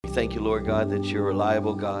thank you, Lord God, that you're a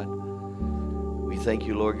reliable God. We thank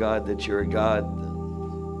you, Lord God, that you're a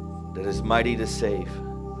God that is mighty to save.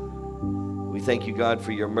 We thank you, God,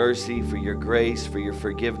 for your mercy, for your grace, for your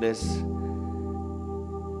forgiveness.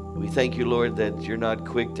 We thank you, Lord, that you're not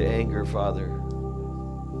quick to anger, Father,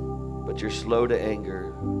 but you're slow to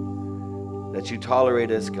anger, that you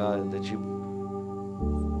tolerate us, God, that you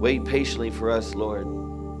wait patiently for us, Lord,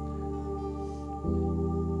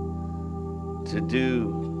 to do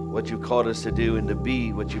what you've called us to do and to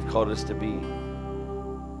be what you've called us to be.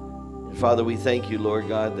 And Father, we thank you, Lord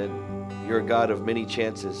God, that you're a God of many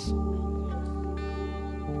chances.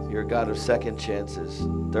 You're a God of second chances,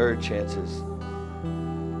 third chances.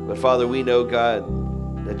 But Father, we know, God,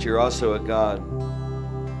 that you're also a God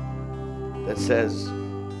that says,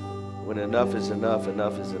 when enough is enough,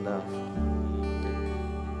 enough is enough.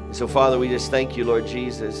 And so, Father, we just thank you, Lord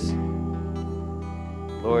Jesus,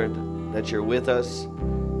 Lord, that you're with us.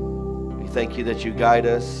 We thank you that you guide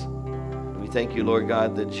us. We thank you, Lord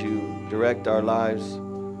God, that you direct our lives.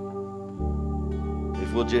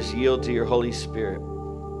 If we'll just yield to your Holy Spirit,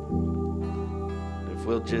 if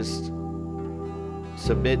we'll just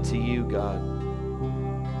submit to you, God.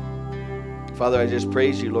 Father, I just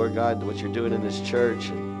praise you, Lord God, what you're doing in this church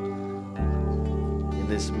and in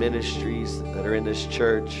this ministries that are in this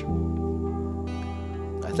church.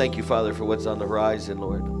 I thank you, Father, for what's on the horizon,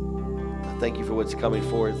 Lord. I thank you for what's coming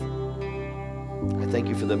forth. I thank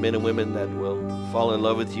you for the men and women that will fall in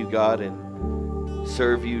love with you, God, and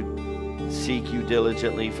serve you, seek you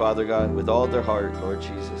diligently, Father God, with all their heart, Lord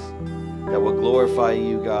Jesus, that will glorify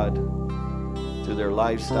you, God, through their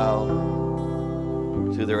lifestyle,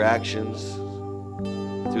 through their actions,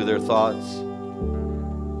 through their thoughts.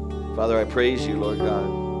 Father, I praise you, Lord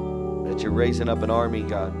God, that you're raising up an army,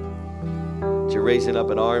 God. That you're raising up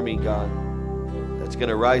an army, God, that's going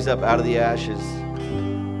to rise up out of the ashes,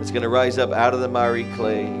 that's going to rise up out of the miry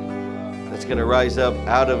clay, that's going to rise up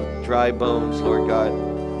out of dry bones, Lord God,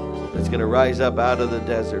 that's going to rise up out of the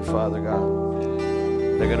desert, Father God.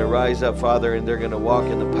 They're going to rise up, Father, and they're going to walk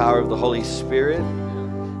in the power of the Holy Spirit,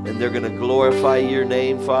 and they're going to glorify your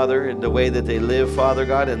name, Father, in the way that they live, Father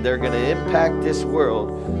God, and they're going to impact this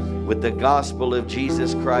world with the gospel of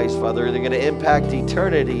Jesus Christ, Father. They're going to impact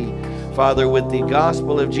eternity, Father, with the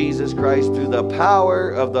gospel of Jesus Christ through the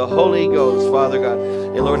power of the Holy Ghost, Father God.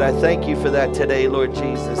 And Lord, I thank you for that today, Lord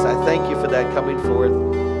Jesus. I thank you for that coming forth,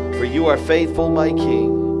 for you are faithful, my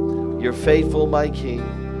King. You're faithful, my King.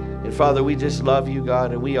 And Father, we just love you,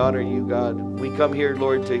 God, and we honor you, God. We come here,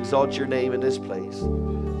 Lord, to exalt your name in this place.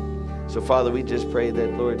 So, Father, we just pray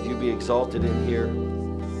that, Lord, you be exalted in here.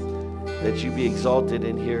 That you be exalted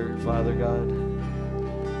in here, Father God.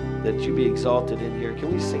 That you be exalted in here.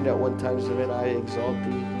 Can we sing that one time, Savannah? I exalt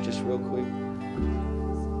thee, just real quick.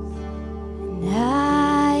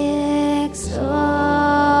 I exalt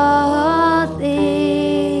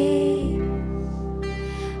thee.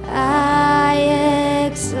 I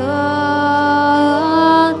exalt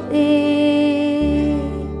thee.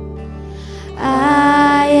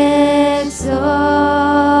 I exalt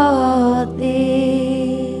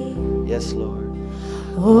thee. Yes, Lord.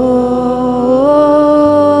 Oh,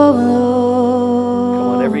 Lord. Come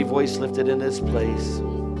on, every voice lifted in this place.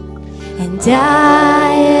 And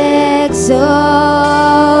I exalt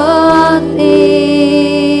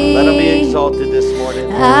thee. Let him be exalted this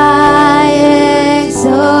morning. I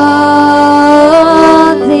exalt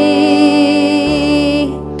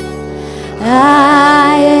thee.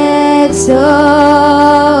 I exalt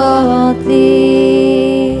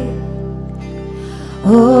thee. Oh,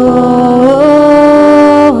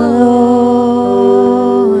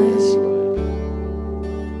 Lord. Yes, Lord.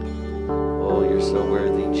 Oh, you're so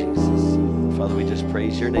worthy, Jesus. Father, we just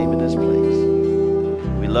praise your name in this place.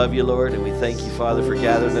 We love you, Lord, and we thank you, Father, for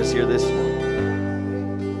gathering us here this morning.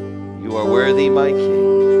 You are worthy, my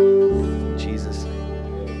King. In Jesus'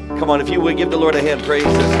 name. Come on, if you would give the Lord a hand praise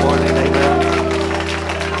this morning. Amen.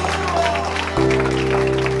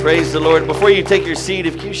 Praise the Lord. Before you take your seat,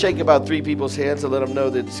 if you shake about 3 people's hands and let them know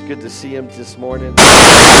that it's good to see them this morning.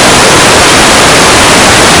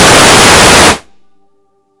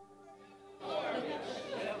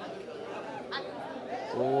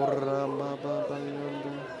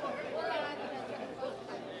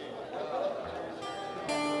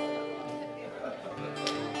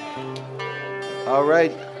 All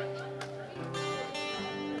right.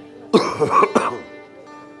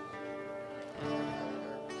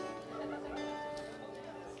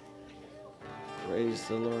 Praise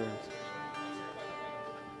the Lord.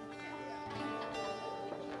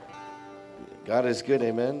 God is good,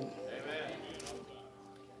 amen.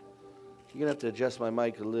 You're going to have to adjust my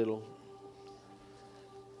mic a little.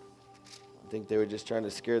 think they were just trying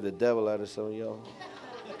to scare the devil out of some of y'all.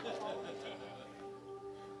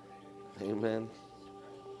 Amen.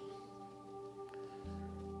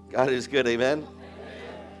 God is good, amen.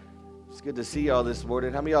 It's good to see y'all this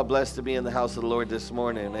morning. How many of y'all blessed to be in the house of the Lord this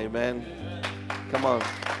morning? Amen. Come on.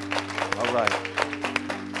 All right.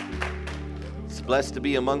 It's blessed to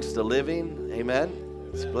be amongst the living. Amen.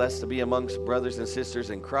 It's blessed to be amongst brothers and sisters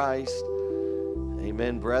in Christ.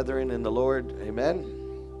 Amen. Brethren in the Lord. Amen.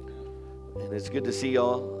 And it's good to see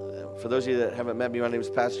y'all. For those of you that haven't met me, my name is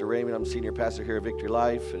Pastor Raymond. I'm senior pastor here at Victory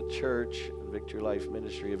Life, a church, Victory Life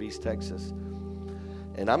Ministry of East Texas.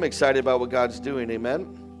 And I'm excited about what God's doing.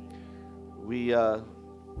 Amen. We're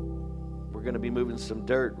going to be moving some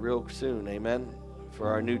dirt real soon. Amen. For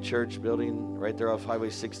our new church building right there off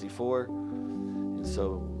Highway 64. And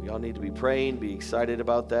so y'all need to be praying, be excited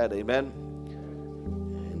about that. Amen.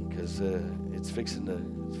 And because it's fixing to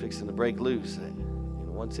break loose. And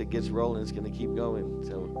once it gets rolling, it's going to keep going.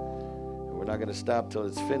 So we're not going to stop till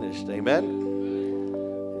it's finished. Amen.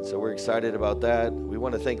 So we're excited about that. We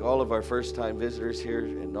want to thank all of our first-time visitors here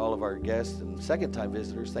and all of our guests and second-time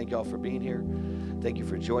visitors. Thank you all for being here. Thank you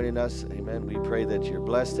for joining us. Amen. We pray that you're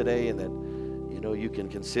blessed today and that you can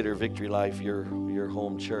consider Victory Life your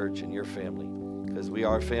home church and your family, because we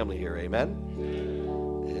are family here. Amen.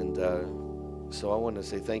 And so I want to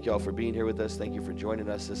say thank you all for being here with us. Thank you for joining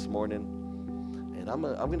us this morning. And I'm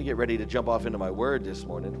going to get ready to jump off into my word this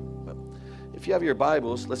morning. But if you have your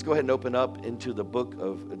Bibles, let's go ahead and open up into the book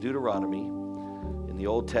of Deuteronomy in the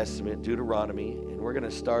Old Testament, Deuteronomy, and we're going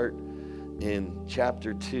to start in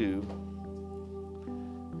chapter 2.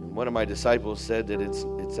 And one of my disciples said that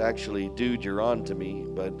it's actually Deuteronomy,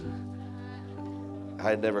 but I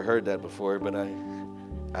had never heard that before, but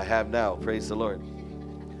I have now. Praise the Lord.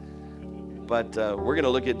 But we're going to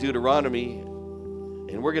look at Deuteronomy,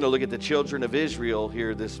 and we're going to look at the children of Israel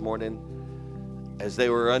here this morning as they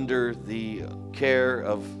were under the care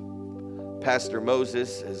of Pastor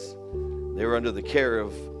Moses, as they were under the care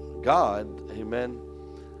of God, amen,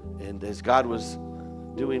 and as God was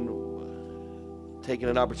taking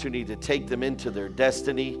an opportunity to take them into their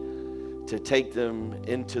destiny, to take them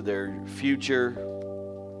into their future,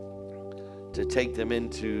 to take them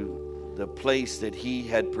into the place that He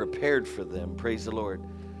had prepared for them. Praise the Lord.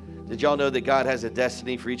 Did y'all know that God has a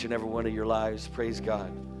destiny for each and every one of your lives? Praise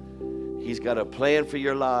God. He's got a plan for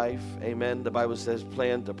your life. Amen. The Bible says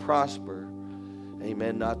plan to prosper.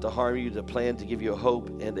 Amen. Not to harm you, the plan to give you a hope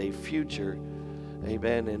and a future.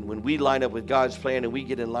 Amen. And when we line up with God's plan and we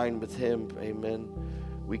get in line with Him, amen,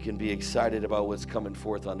 we can be excited about what's coming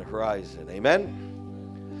forth on the horizon.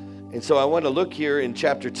 Amen. And so I want to look here in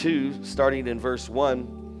chapter 2, starting in verse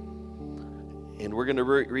 1. And we're going to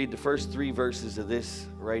read the first 3 verses of this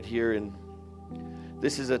right here. And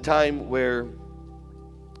this is a time where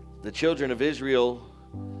the children of Israel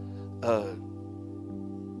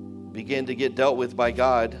began to get dealt with by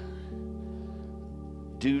God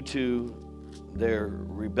due to their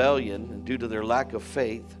rebellion and due to their lack of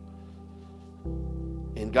faith.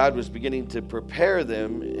 And God was beginning to prepare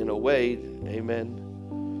them in a way,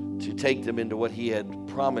 amen, to take them into what He had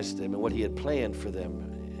promised them and what He had planned for them.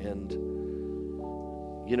 And,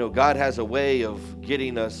 God has a way of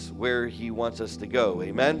getting us where He wants us to go,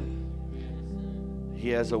 amen. He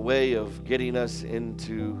has a way of getting us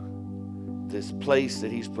into this place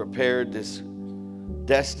that He's prepared, this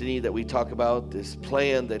destiny that we talk about, this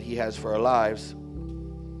plan that He has for our lives.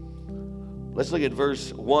 Let's look at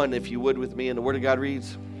verse 1, if you would, with me. And the Word of God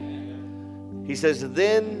reads, He says,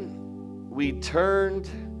 Then we turned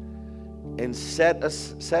and set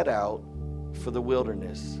out for the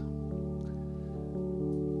wilderness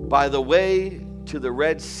by the way to the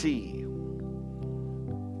Red Sea.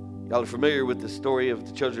 Y'all are familiar with the story of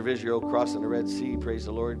the children of Israel crossing the Red Sea. Praise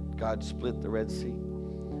the Lord. God split the Red Sea.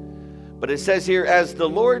 But it says here, as the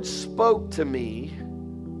Lord spoke to me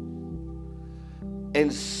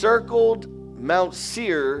and circled Mount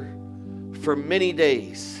Seir for many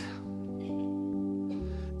days.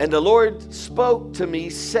 And the Lord spoke to me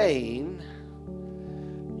saying,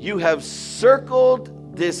 you have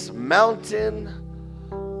circled this mountain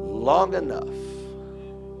long enough.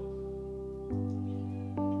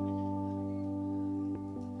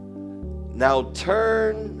 Now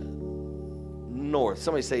turn north.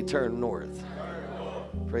 Somebody say turn north.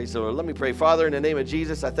 Praise the Lord. Let me pray. Father, in the name of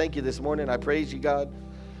Jesus, I thank you this morning. I praise you, God.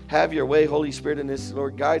 Have your way, Holy Spirit, in this.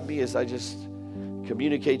 Lord, guide me as I just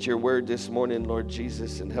communicate your word this morning, Lord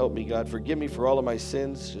Jesus, and help me, God. Forgive me for all of my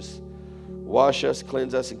sins. Just wash us,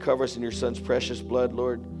 cleanse us, and cover us in your Son's precious blood,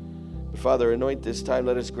 Lord. Father, anoint this time.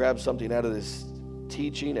 Let us grab something out of this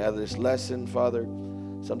teaching, out of this lesson, Father,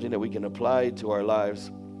 something that we can apply to our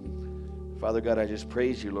lives. Father God, I just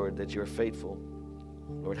praise you, Lord, that you're faithful.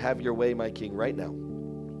 Lord, have your way, my King, right now.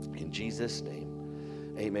 In Jesus'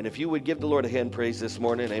 name, amen. If you would give the Lord a hand praise this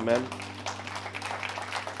morning, amen.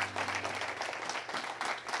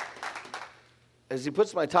 As he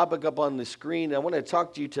puts my topic up on the screen, I want to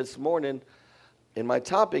talk to you this morning, and my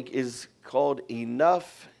topic is called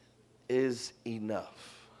Enough is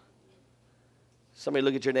Enough. Somebody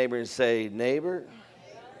look at your neighbor and say, neighbor,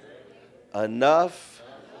 enough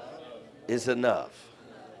is enough.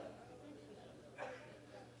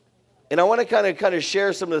 And I want to kind of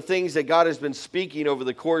share some of the things that God has been speaking over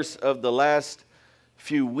the course of the last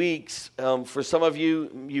few weeks. For some of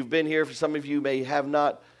you, you've been here. For some of you, may have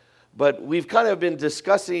not. But we've kind of been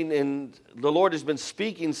discussing, and the Lord has been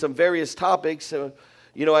speaking some various topics.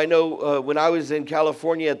 I know when I was in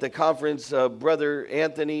California at the conference, Brother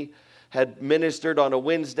Anthony had ministered on a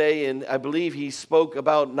Wednesday, and I believe he spoke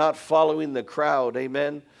about not following the crowd.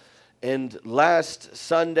 Amen. And last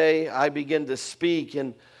Sunday, I began to speak,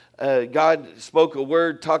 and God spoke a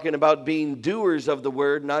word talking about being doers of the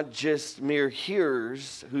word, not just mere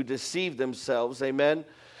hearers who deceive themselves. Amen.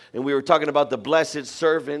 And we were talking about the blessed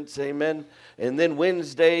servants. Amen. And then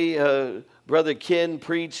Wednesday, Brother Ken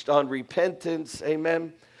preached on repentance.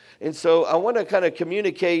 Amen. And so I want to kind of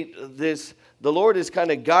communicate this. The Lord is kind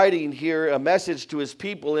of guiding here a message to his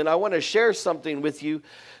people. And I want to share something with you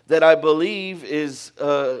that I believe is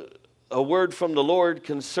a word from the Lord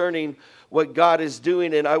concerning what God is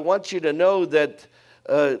doing. And I want you to know that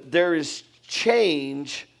there is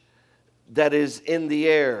change that is in the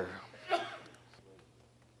air.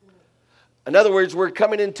 In other words, we're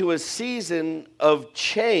coming into a season of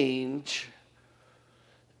change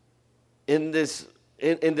in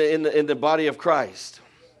the body of Christ.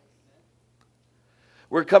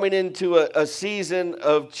 We're coming into a season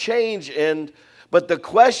of change, but the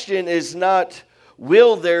question is not,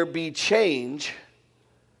 will there be change?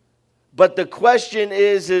 But the question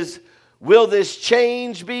is will this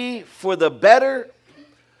change be for the better,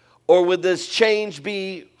 or will this change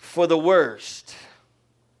be for the worst?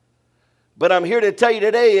 But I'm here to tell you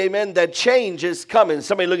today, amen, that change is coming.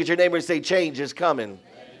 Somebody look at your neighbor and say, change is coming.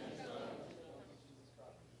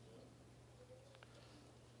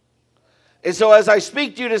 And so as I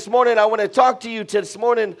speak to you this morning, I want to talk to you this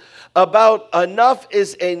morning about enough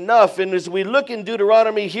is enough. And as we look in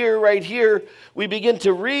Deuteronomy right here, we begin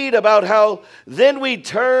to read about how then we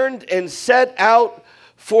turned and set out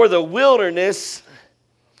for the wilderness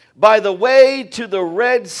by the way to the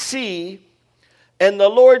Red Sea. And the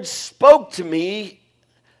Lord spoke to me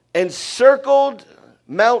and circled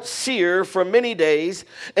Mount Seir for many days.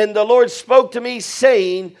 And the Lord spoke to me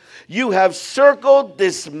saying, you have circled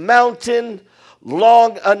this mountain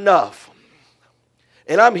long enough.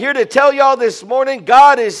 And I'm here to tell y'all this morning,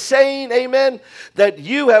 God is saying, amen, that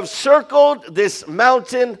you have circled this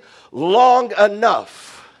mountain long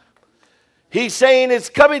enough. He's saying it's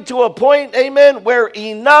coming to a point, amen, where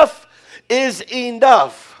enough is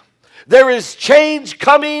enough. There is change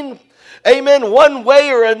coming, amen, one way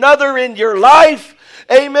or another in your life,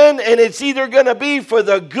 amen, and it's either going to be for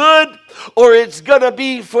the good or it's going to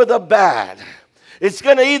be for the bad. It's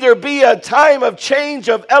going to either be a time of change,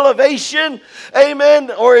 of elevation,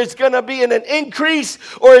 amen, or it's going to be an increase,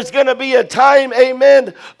 or it's going to be a time,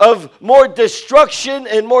 amen, of more destruction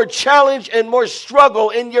and more challenge and more struggle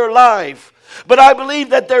in your life. But I believe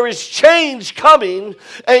that there is change coming,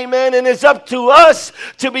 amen, and it's up to us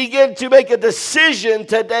to begin to make a decision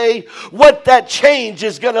today what that change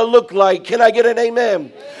is going to look like. Can I get an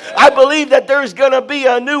amen? I believe that there's going to be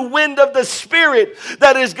a new wind of the Spirit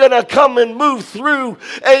that is going to come and move through,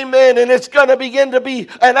 amen, and it's going to begin to be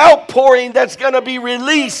an outpouring that's going to be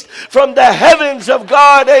released from the heavens of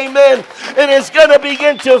God, amen, and it's going to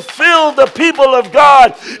begin to fill the people of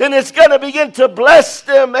God, and it's going to begin to bless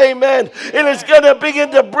them, amen, and it's going to begin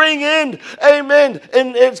to bring in, amen,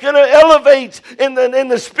 and it's going to elevate in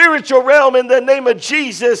the spiritual realm in the name of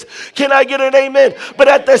Jesus. Can I get an amen? But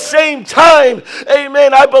at the same time,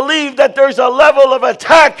 amen, I believe that there's a level of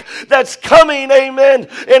attack that's coming, amen,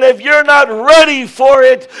 and if you're not ready for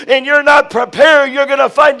it and you're not prepared, you're going to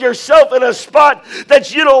find yourself in a spot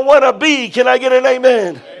that you don't want to be. Can I get an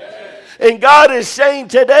amen? And God is saying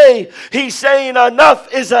today, he's saying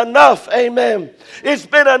enough is enough, amen. It's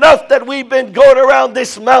been enough that we've been going around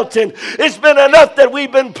this mountain. It's been enough that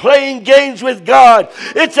we've been playing games with God.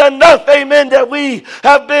 It's enough, amen, that we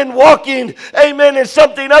have been walking, amen, in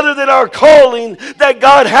something other than our calling that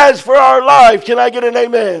God has for our life. Can I get an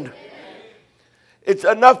amen? It's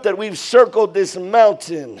enough that we've circled this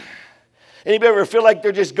mountain. Anybody ever feel like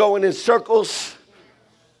they're just going in circles?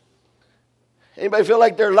 Anybody feel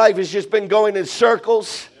like their life has just been going in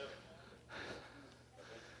circles?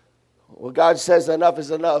 Well, God says enough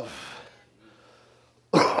is enough.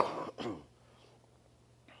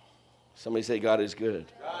 Somebody say God is good.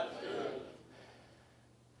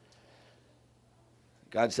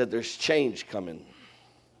 God said there's change coming.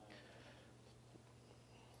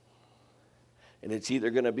 And it's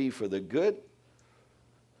either going to be for the good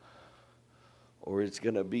or it's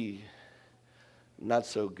going to be not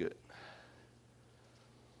so good.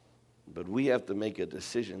 But we have to make a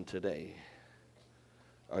decision today.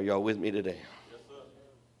 Are y'all with me today?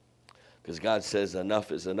 Because God says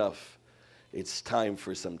enough is enough. It's time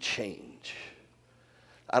for some change.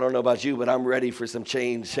 I don't know about you, but I'm ready for some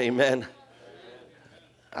change. Amen.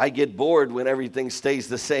 I get bored when everything stays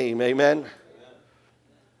the same. Amen.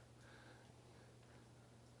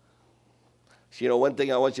 So, you know, one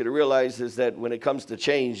thing I want you to realize is that when it comes to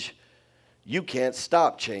change, you can't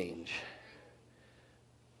stop change.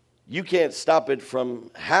 You can't stop it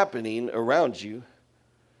from happening around you.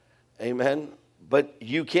 Amen. But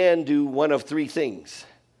you can do one of three things.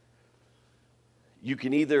 You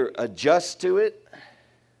can either adjust to it,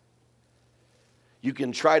 you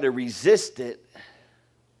can try to resist it,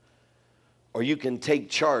 or you can take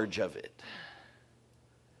charge of it.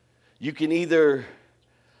 You can either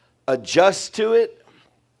adjust to it,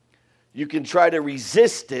 you can try to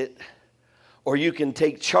resist it, or you can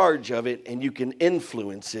take charge of it and you can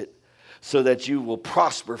influence it so that you will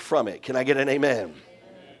prosper from it. Can I get an amen?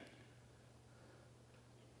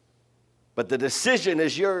 But the decision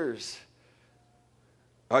is yours.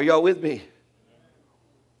 Are y'all with me?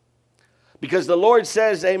 Because the Lord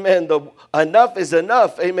says, amen, enough is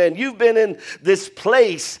enough. Amen. You've been in this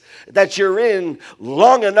place that you're in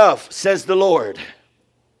long enough, says the Lord.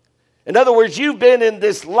 In other words, you've been in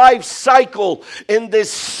this life cycle, in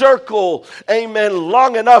this circle, amen,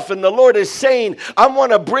 long enough. And the Lord is saying, I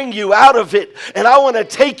want to bring you out of it. And I want to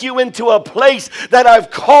take you into a place that I've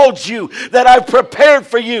called you, that I've prepared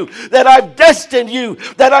for you, that I've destined you,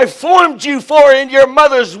 that I've formed you for in your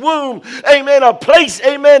mother's womb. Amen. A place,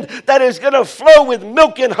 amen, that is going to flow with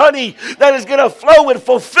milk and honey, that is going to flow with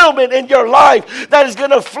fulfillment in your life, that is going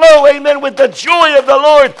to flow, amen, with the joy of the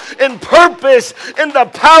Lord and purpose and the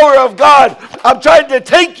power of God. I'm trying to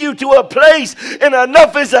take you to a place, and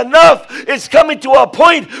enough is enough. It's coming to a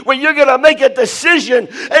point where you're going to make a decision,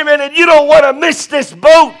 amen, and you don't want to miss this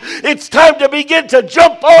boat. It's time to begin to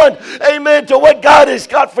jump on, amen, to what God has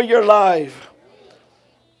got for your life.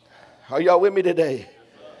 Are y'all with me today?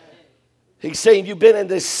 He's saying you've been in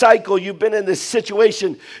this cycle, you've been in this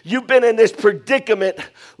situation, you've been in this predicament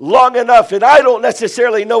long enough, and I don't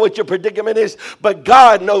necessarily know what your predicament is, but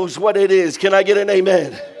God knows what it is. Can I get an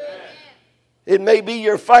amen? It may be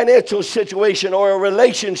your financial situation or a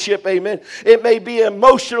relationship, amen. It may be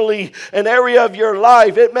emotionally an area of your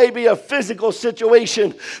life. It may be a physical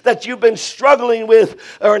situation that you've been struggling with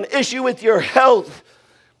or an issue with your health.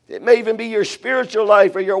 It may even be your spiritual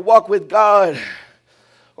life or your walk with God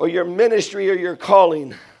or your ministry or your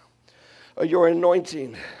calling or your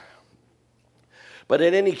anointing. But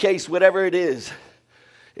in any case, whatever it is,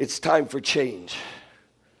 it's time for change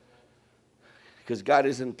because God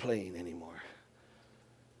isn't playing anymore.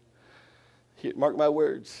 Mark my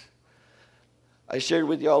words. I shared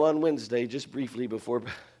with y'all on Wednesday, just briefly before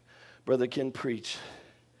Brother Ken preached.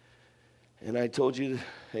 And I told you,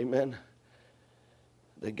 amen,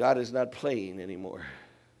 that God is not playing anymore.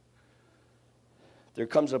 There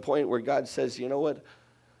comes a point where God says, you know what?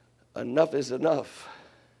 Enough is enough.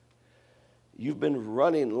 You've been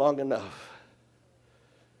running long enough.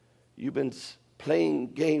 You've been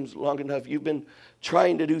playing games long enough. You've been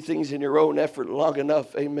trying to do things in your own effort long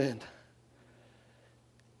enough. Amen.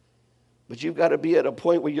 But you've got to be at a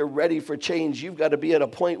point where you're ready for change. You've got to be at a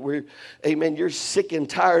point where, amen, you're sick and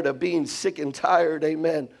tired of being sick and tired,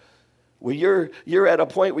 amen. Where you're at a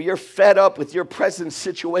point where you're fed up with your present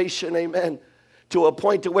situation, amen. To a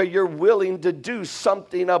point to where you're willing to do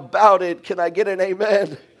something about it. Can I get an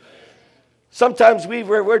amen? Sometimes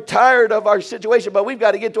we're tired of our situation, but we've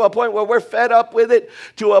got to get to a point where we're fed up with it,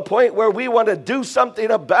 to a point where we want to do something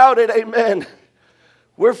about it, amen.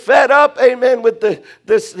 We're fed up, amen, with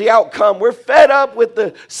the outcome. We're fed up with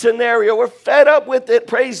the scenario. We're fed up with it.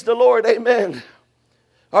 Praise the Lord, amen.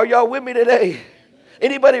 Are y'all with me today?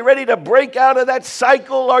 Anybody ready to break out of that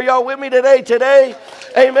cycle? Are y'all with me today?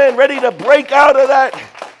 Amen. Ready to break out of that?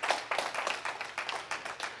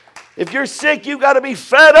 If you're sick, you've got to be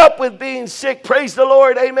fed up with being sick. Praise the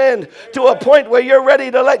Lord, amen. To a point where you're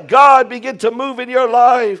ready to let God begin to move in your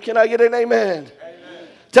life. Can I get an amen?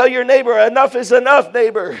 Tell your neighbor, enough is enough,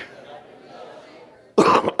 neighbor.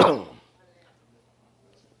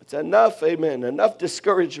 It's enough, amen. Enough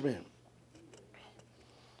discouragement.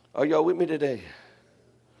 Are y'all with me today?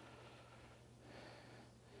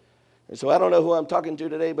 And so I don't know who I'm talking to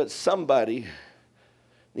today, but somebody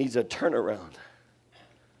needs a turnaround.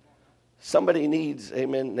 Somebody needs,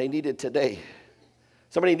 amen, they need it today.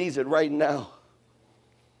 Somebody needs it right now.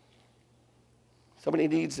 Somebody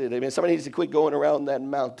needs it, amen. Somebody needs to quit going around that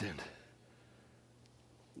mountain.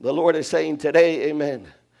 The Lord is saying today, amen,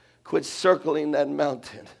 quit circling that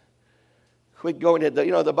mountain. Quit going at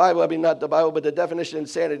the Bible, not the Bible, but the definition of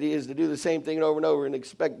insanity is to do the same thing over and over and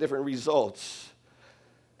expect different results.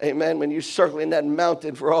 Amen. When you're circling that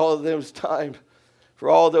mountain for all of those times, for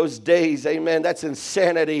all those days, amen, that's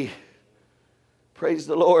insanity. Praise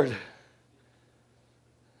the Lord.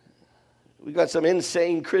 We got some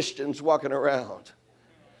insane Christians walking around.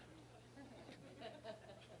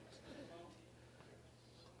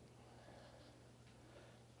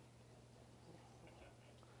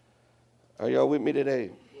 Are y'all with me today?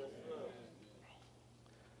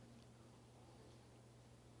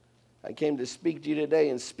 I came to speak to you today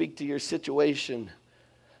and speak to your situation.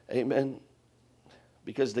 Amen.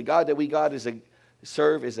 Because the God that we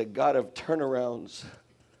serve is a God of turnarounds.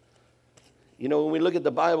 You know, when we look at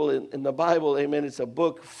the Bible, in the Bible, amen, it's a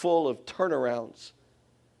book full of turnarounds.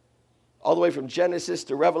 All the way from Genesis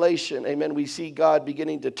to Revelation, amen, we see God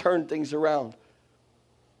beginning to turn things around.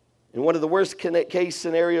 And one of the worst case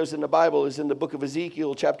scenarios in the Bible is in the book of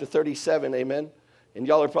Ezekiel, chapter 37, amen. And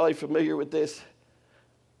y'all are probably familiar with this.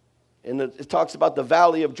 And it talks about the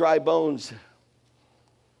valley of dry bones.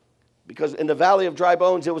 Because in the valley of dry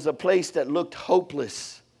bones, it was a place that looked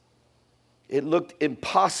hopeless. It looked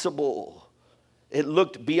impossible. It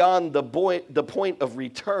looked beyond the point of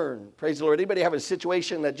return. Praise the Lord. Anybody have a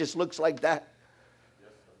situation that just looks like that?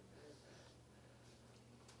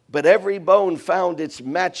 But every bone found its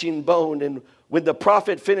matching bone. And when the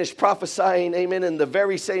prophet finished prophesying, amen, in the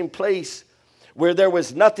very same place where there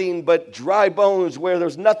was nothing but dry bones, where there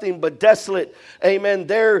was nothing but desolate, amen,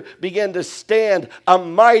 there began to stand a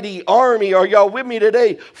mighty army. Are y'all with me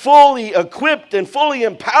today? Fully equipped and fully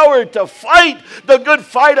empowered to fight the good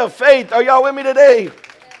fight of faith. Are y'all with me today?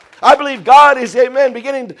 I believe God is, amen,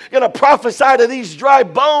 going to prophesy to these dry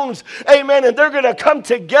bones, amen, and they're going to come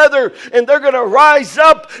together and they're going to rise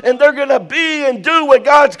up and they're going to be and do what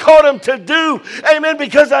God's called them to do, amen,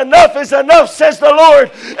 because enough is enough, says the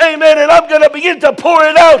Lord, amen, and I'm going to begin to pour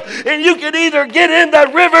it out, and you can either get in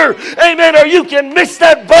that river, amen, or you can miss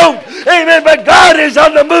that boat, amen, but God is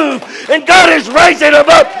on the move and God is raising them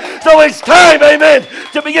up, so it's time, amen,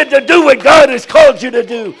 to begin to do what God has called you to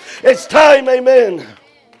do. It's time, amen.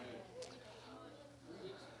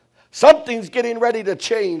 Something's getting ready to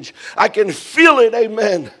change. I can feel it,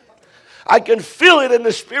 amen. I can feel it in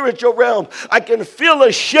the spiritual realm. I can feel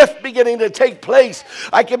a shift beginning to take place.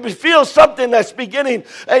 I can feel something that's beginning,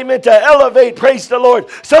 amen, to elevate, praise the Lord.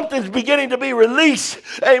 Something's beginning to be released,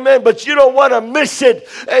 amen, but you don't want to miss it,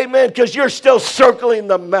 amen, because you're still circling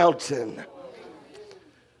the mountain.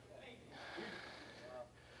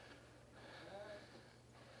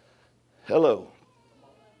 Hello.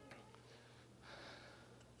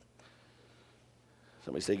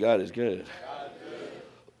 Somebody say, God is good. God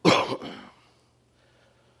is good.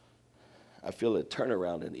 I feel a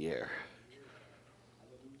turnaround in the air.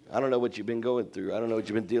 I don't know what you've been going through. I don't know what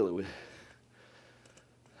you've been dealing with.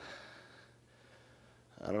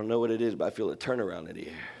 I don't know what it is, but I feel a turnaround in the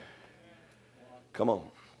air. Come on.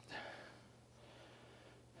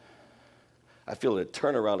 I feel a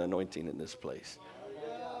turnaround anointing in this place.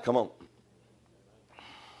 Come on.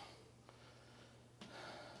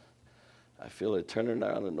 I feel a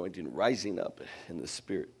turnaround anointing rising up in the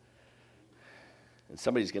spirit. And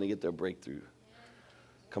somebody's going to get their breakthrough.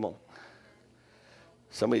 Come on.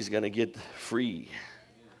 Somebody's going to get free.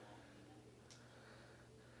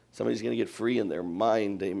 Somebody's going to get free in their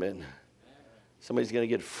mind, amen. Somebody's going to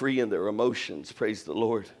get free in their emotions, praise the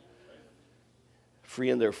Lord. Free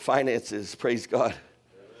in their finances, praise God.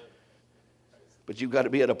 But you've got to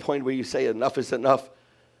be at a point where you say enough is enough.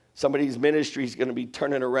 Somebody's ministry is going to be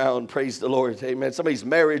turning around. Praise the Lord. Amen. Somebody's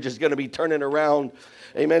marriage is going to be turning around.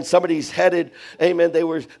 Amen. Somebody's headed. Amen. They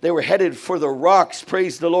were headed for the rocks.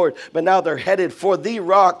 Praise the Lord. But now they're headed for the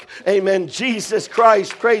rock. Amen. Jesus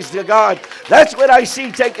Christ. Praise to God. That's what I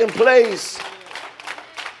see taking place.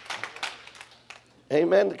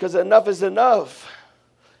 Amen. Because enough is enough.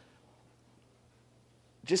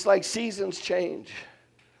 Just like seasons change.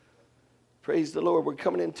 Praise the Lord. We're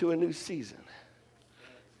coming into a new season.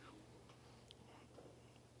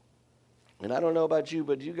 And I don't know about you,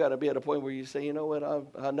 but you got to be at a point where you say, you know what,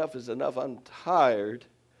 enough is enough. I'm tired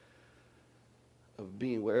of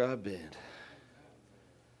being where I've been.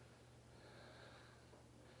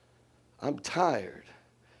 I'm tired.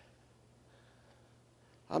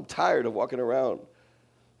 I'm tired of walking around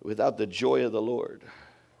without the joy of the Lord,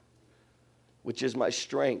 which is my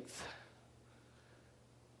strength.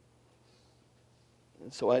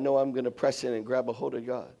 And so I know I'm going to press in and grab a hold of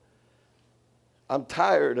God. I'm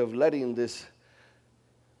tired of letting this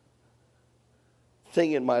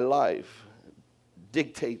thing in my life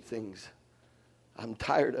dictate things. I'm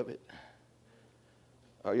tired of it.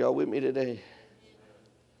 Are y'all with me today?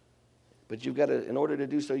 But you've got to, in order to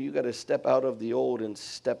do so, you've got to step out of the old and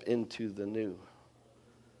step into the new.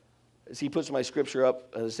 As he puts my scripture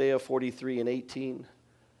up, Isaiah 43 and 18.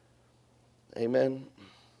 Amen.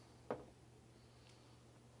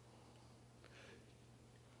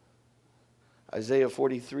 Isaiah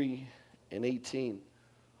 43 and 18.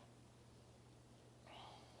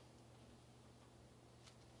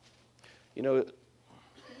 You know,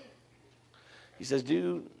 he says,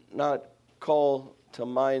 do not call to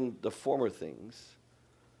mind the former things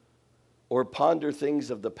or ponder things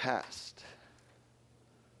of the past.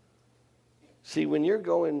 See, when you're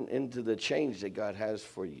going into the change that God has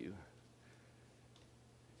for you,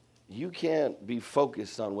 you can't be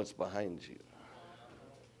focused on what's behind you.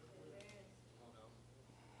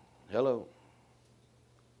 Hello.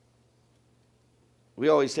 We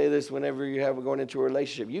always say this whenever you have going into a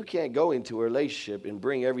relationship. You can't go into a relationship and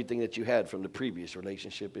bring everything that you had from the previous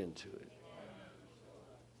relationship into it.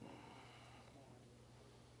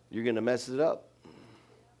 You're going to mess it up.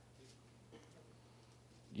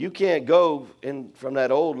 You can't go in from that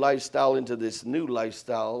old lifestyle into this new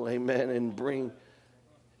lifestyle, amen, and bring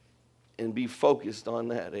and be focused on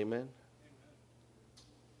that, amen.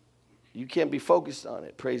 You can't be focused on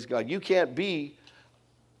it, praise God. You can't be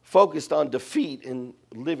focused on defeat and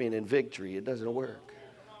living in victory. It doesn't work.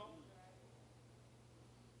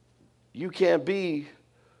 You can't be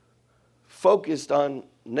focused on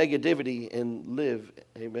negativity and live,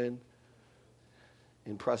 amen,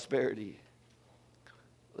 in prosperity.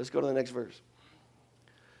 Let's go to the next verse.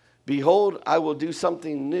 Behold, I will do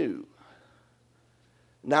something new.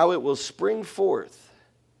 Now it will spring forth.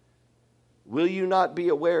 Will you not be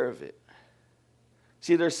aware of it?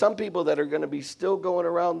 See, there's some people that are going to be still going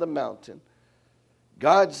around the mountain.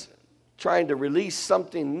 God's trying to release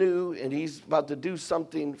something new, and he's about to do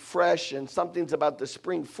something fresh, and something's about to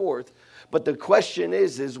spring forth. But the question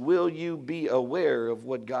is will you be aware of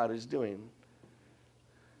what God is doing?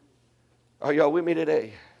 Are y'all with me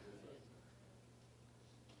today?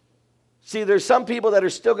 See, there's some people that are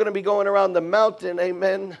still going to be going around the mountain,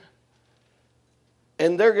 amen,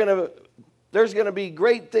 and there's going to be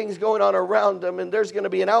great things going on around them, and there's going to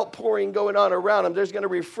be an outpouring going on around them. There's going to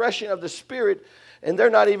be refreshing of the Spirit, and they're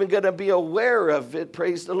not even going to be aware of it.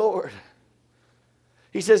 Praise the Lord.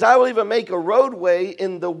 He says, I will even make a roadway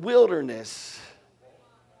in the wilderness.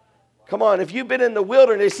 Come on, if you've been in the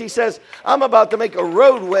wilderness, he says, I'm about to make a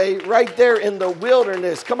roadway right there in the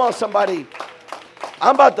wilderness. Come on, somebody.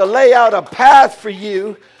 I'm about to lay out a path for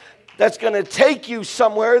you that's going to take you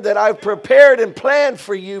somewhere that I've prepared and planned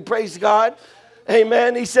for you. Praise God.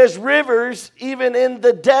 Amen. He says rivers even in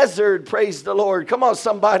the desert. Praise the Lord. Come on,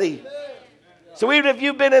 somebody. So even if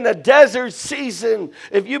you've been in a desert season,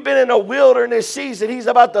 if you've been in a wilderness season, he's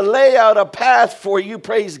about to lay out a path for you,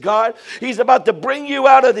 praise God. He's about to bring you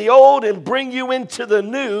out of the old and bring you into the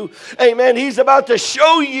new. Amen. He's about to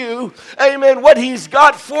show you, amen, what he's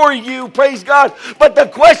got for you, praise God. But the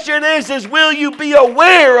question is will you be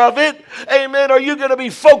aware of it? Amen. Are you going to be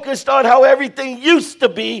focused on how everything used to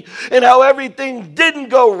be and how everything didn't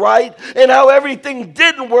go right and how everything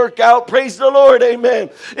didn't work out? Praise the Lord. Amen.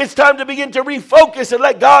 It's time to begin to refocus and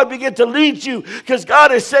let God begin to lead you, because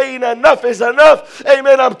God is saying enough is enough.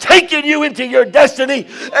 Amen. I'm taking you into your destiny.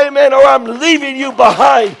 Amen. Or I'm leaving you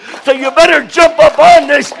behind. So you better jump up on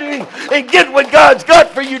this thing and get what God's got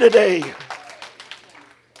for you today.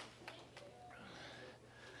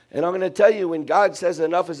 And I'm going to tell you, when God says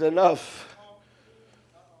enough is enough,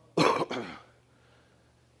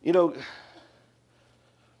 you know,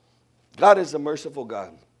 God is a merciful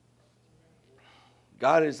God.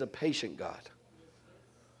 God is a patient God.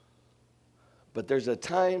 But there's a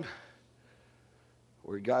time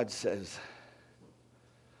where God says,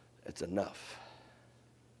 it's enough.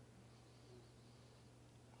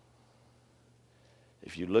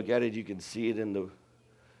 If you look at it, you can see it in the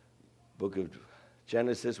book of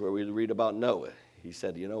Genesis where we read about Noah. He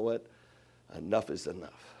said, you know what? Enough is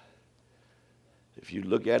enough. If you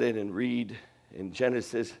look at it and read in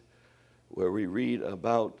Genesis where we read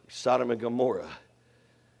about Sodom and Gomorrah,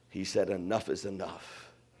 he said, enough is enough.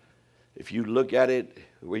 If you look at it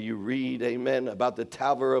where you read, amen, about the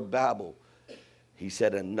Tower of Babel, he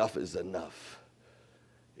said, enough is enough.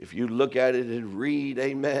 If you look at it and read,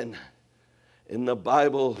 amen, In the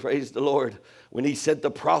Bible, praise the Lord, when he sent the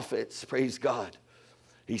prophets, praise God,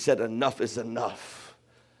 he said enough is enough.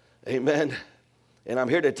 Amen. And I'm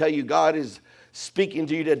here to tell you, God is speaking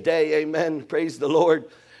to you today. Amen. Praise the Lord.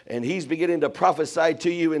 And he's beginning to prophesy to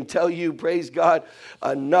you and tell you, praise God,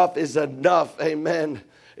 enough is enough. Amen.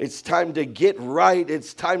 It's time to get right.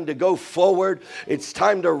 It's time to go forward. It's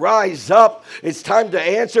time to rise up. It's time to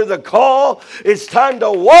answer the call. It's time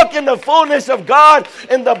to walk in the fullness of God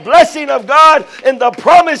and the blessing of God and the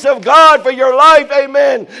promise of God for your life.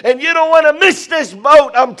 Amen. And you don't want to miss this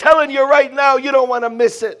boat. I'm telling you right now, you don't want to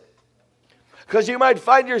miss it. Because you might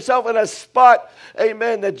find yourself in a spot,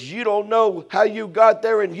 amen, that you don't know how you got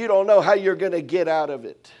there and you don't know how you're going to get out of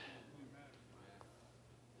it.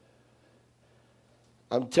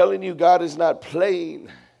 I'm telling you, God is not playing.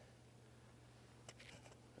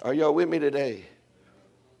 Are y'all with me today?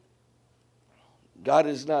 God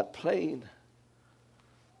is not playing.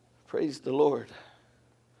 Praise the Lord.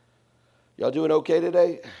 Y'all doing okay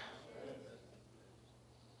today?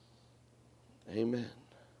 Amen.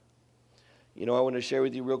 You know, I want to share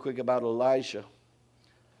with you real quick about Elisha.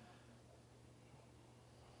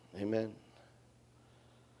 Amen.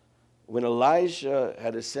 When Elijah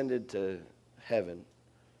had ascended to heaven,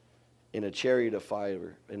 in a chariot of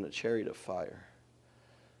fire,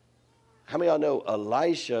 how many of y'all know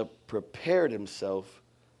Elisha prepared himself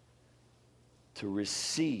to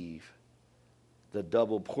receive the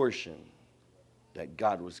double portion that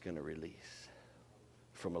God was going to release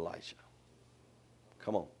from Elijah?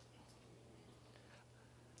 Come on.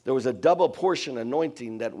 There was a double portion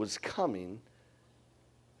anointing that was coming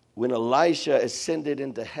when Elisha ascended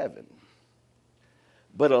into heaven.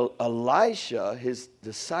 But Elisha, his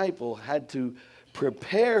disciple, had to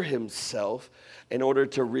prepare himself in order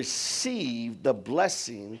to receive the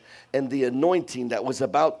blessing and the anointing that was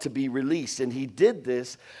about to be released. And he did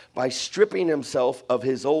this by stripping himself of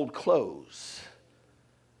his old clothes.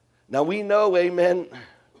 Now we know, amen,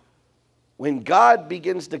 when God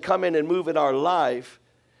begins to come in and move in our life,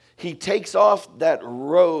 he takes off that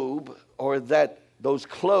robe or those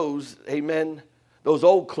clothes, amen, those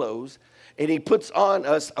old clothes, and he puts on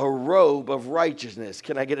us a robe of righteousness.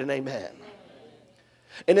 Can I get an amen?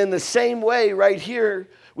 And in the same way, right here,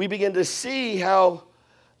 we begin to see how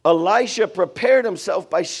Elisha prepared himself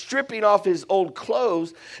by stripping off his old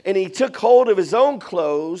clothes, and he took hold of his own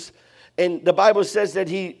clothes, and the Bible says that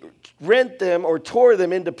he rent them or tore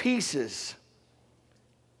them into pieces.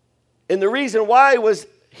 And the reason why was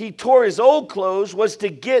he tore his old clothes was to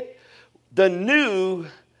get the new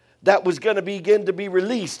that was going to begin to be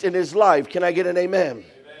released in his life. Can I get an amen?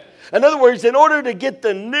 In other words, in order to get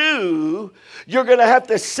the new, you're going to have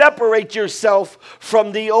to separate yourself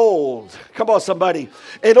from the old. Come on, somebody.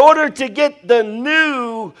 In order to get the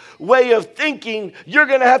new way of thinking, you're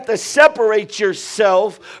going to have to separate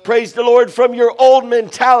yourself, praise the Lord, from your old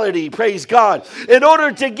mentality. Praise God. In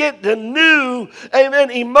order to get the new,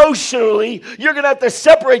 amen, emotionally, you're going to have to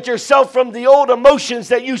separate yourself from the old emotions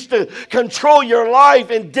that used to control your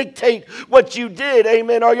life and dictate what you did.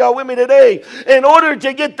 Amen. Are y'all with me today? In order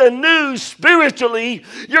to get the new spiritually,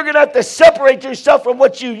 you're going to have to separate yourself from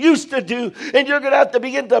what you used to do, and you're going to have to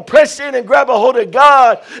begin to press in and grab a hold of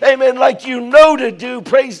God, amen, like you know to do.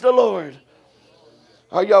 Praise the Lord.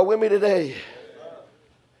 Are y'all with me today?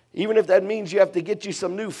 Even if that means you have to get you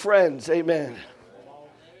some new friends, amen.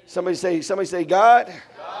 Somebody say, God,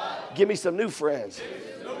 give me some new friends.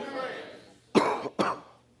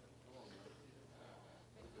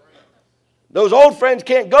 Those old friends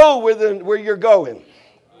can't go where you're going.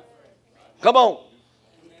 Come on.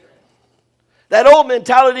 That old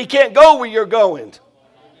mentality can't go where you're going.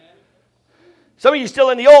 Some of you still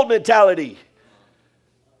in the old mentality.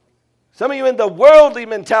 Some of you in the worldly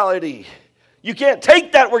mentality. You can't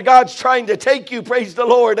take that where God's trying to take you. Praise the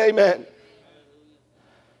Lord. Amen.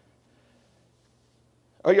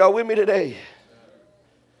 Are y'all with me today?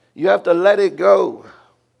 You have to let it go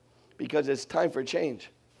because it's time for change.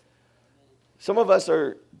 Some of us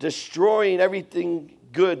are destroying everything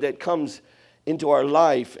good that comes into our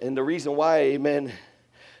life. And the reason why, amen,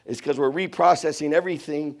 is because we're reprocessing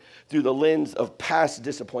everything through the lens of past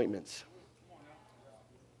disappointments.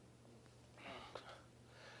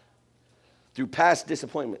 Through past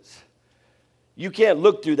disappointments. You can't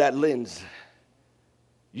look through that lens.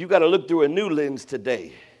 You got to look through a new lens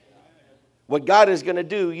today. What God is going to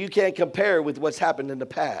do, you can't compare with what's happened in the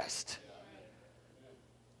past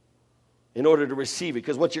in order to receive it.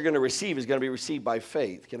 Because what you're going to receive is going to be received by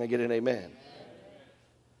faith. Can I get an amen?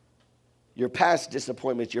 Your past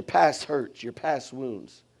disappointments, your past hurts, your past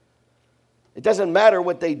wounds. It doesn't matter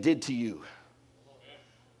what they did to you.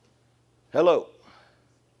 Hello.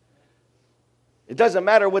 It doesn't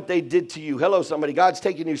matter what they did to you. Hello, somebody. God's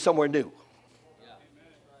taking you somewhere new.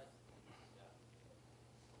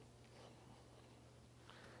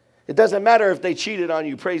 It doesn't matter if they cheated on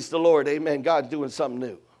you. Praise the Lord. Amen. God's doing something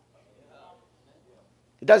new.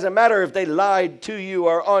 It doesn't matter if they lied to you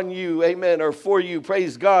or on you, amen, or for you,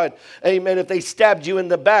 praise God, amen. If they stabbed you in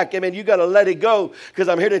the back, amen, you got to let it go, because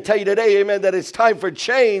I'm here to tell you today, amen, that it's time for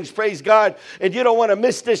change, praise God, and you don't want to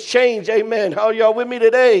miss this change, amen. How are y'all with me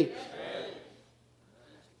today? Amen.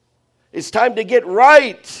 It's time to get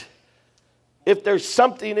right if there's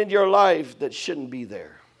something in your life that shouldn't be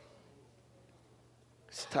there.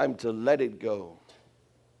 It's time to let it go,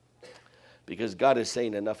 because God is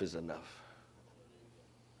saying enough is enough.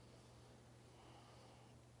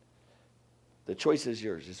 The choice is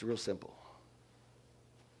yours. It's real simple.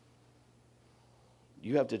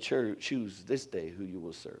 You have to choose this day who you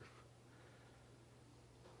will serve.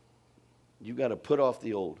 You got to put off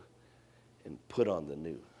the old and put on the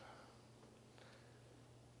new.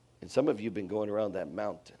 And some of you have been going around that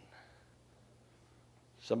mountain.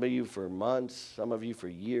 Some of you for months, some of you for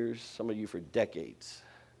years, some of you for decades.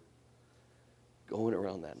 Going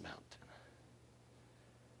around that mountain.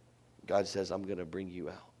 God says, I'm going to bring you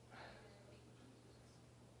out.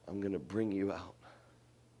 I'm going to bring you out.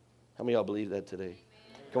 How many of y'all believe that today? Amen.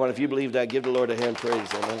 Come on, if you believe that, give the Lord a hand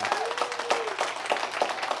praise. Amen.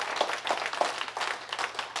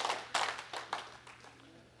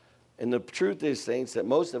 And the truth is, saints, that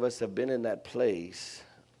most of us have been in that place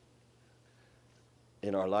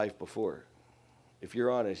in our life before. If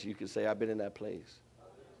you're honest, you can say, I've been in that place.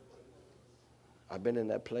 I've been in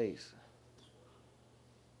that place.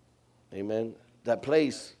 Amen. That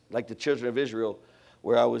place, like the children of Israel,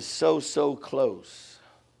 where I was so close.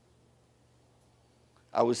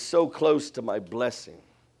 I was so close to my blessing.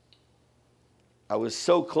 I was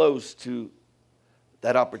so close to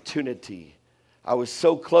that opportunity. I was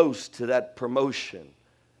so close to that promotion.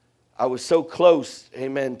 I was so close,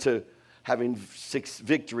 amen, to having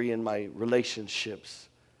victory in my relationships.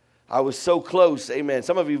 I was so close, amen.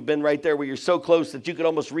 Some of you have been right there where you're so close that you could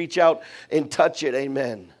almost reach out and touch it,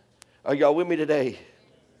 amen. Are y'all with me today?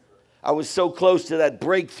 I was so close to that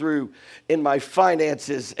breakthrough in my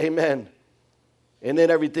finances, amen. And then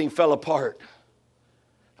everything fell apart.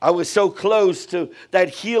 I was so close to that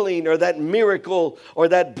healing or that miracle or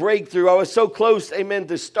that breakthrough. I was so close, amen,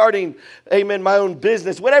 to starting, amen, my own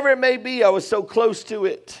business. Whatever it may be, I was so close to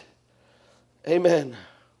it. Amen.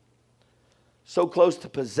 So close to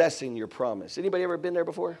possessing your promise. Anybody ever been there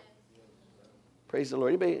before? Praise the Lord.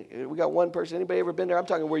 Anybody, we got one person. Anybody ever been there? I'm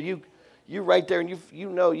talking where you right there and you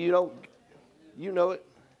know it.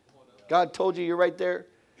 God told you you're right there.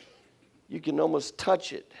 You can almost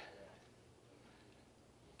touch it.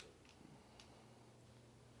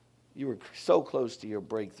 You were so close to your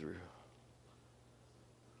breakthrough.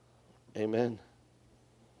 Amen.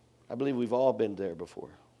 I believe we've all been there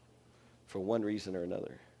before for one reason or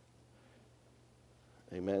another.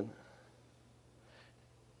 Amen.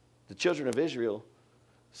 The children of Israel,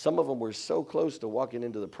 some of them were so close to walking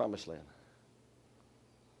into the promised land.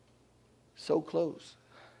 So close.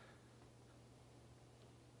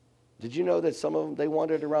 Did you know that some of them, they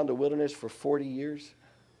wandered around the wilderness for 40 years?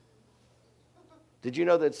 Did you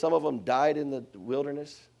know that some of them died in the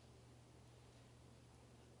wilderness?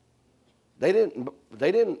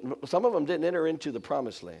 Some of them didn't enter into the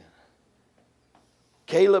promised land.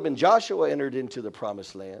 Caleb and Joshua entered into the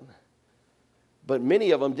promised land, but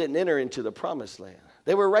many of them didn't enter into the promised land.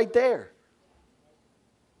 They were right there.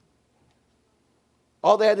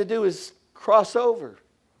 All they had to do is cross over.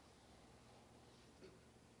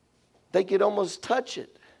 They could almost touch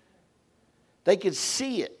it. They could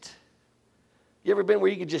see it. You ever been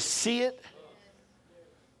where you could just see it?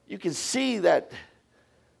 You can see that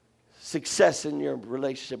success in your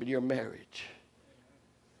relationship, in your marriage.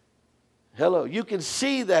 Hello. You can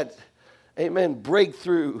see that, amen,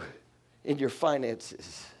 breakthrough in your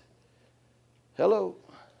finances. Hello.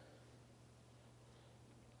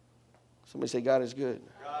 Somebody say, God is good.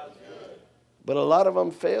 God is good. But a lot of them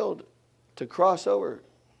failed to cross over.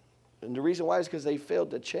 And the reason why is because they failed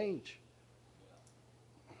to change.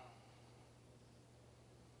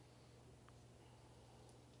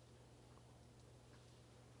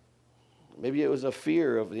 Maybe it was a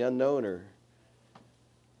fear of the unknown or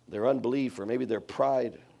their unbelief or maybe their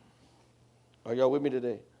pride. Are y'all with me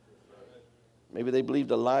today? Maybe they believed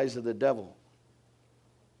the lies of the devil.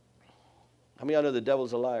 How many of y'all know the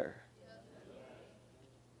devil's a liar?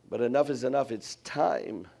 But enough is enough. It's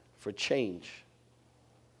time for change.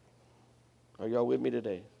 Are y'all with me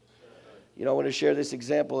today? You know, I want to share this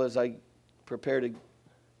example as I prepare to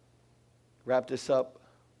wrap this up.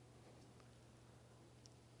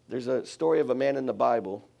 There's a story of a man in the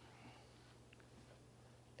Bible,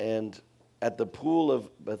 and at the pool of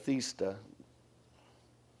Bethesda,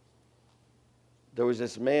 there was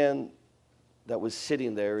this man that was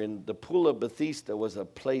sitting there, and the pool of Bethesda was a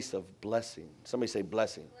place of blessing. Somebody say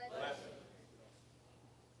blessing. Blessing.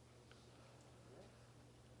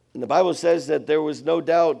 And the Bible says that there was no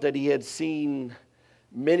doubt that he had seen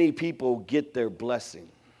many people get their blessing.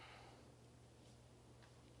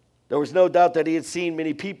 There was no doubt that he had seen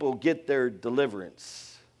many people get their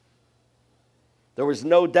deliverance. There was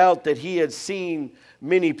no doubt that he had seen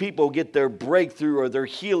many people get their breakthrough or their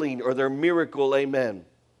healing or their miracle, amen.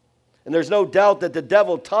 And there's no doubt that the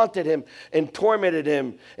devil taunted him and tormented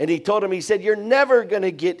him. And he told him, he said, you're never going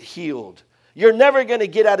to get healed. You're never going to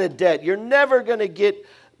get out of debt. You're never going to get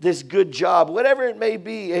this good job, whatever it may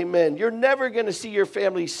be, amen. You're never going to see your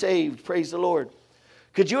family saved, praise the Lord.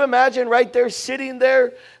 Could you imagine right there, sitting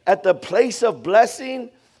there at the place of blessing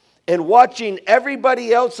and watching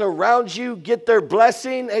everybody else around you get their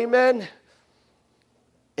blessing, amen,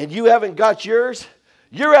 and you haven't got yours?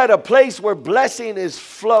 You're at a place where blessing is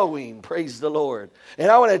flowing, praise the Lord.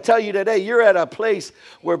 And I want to tell you today, you're at a place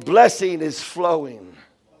where blessing is flowing.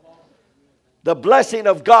 The blessing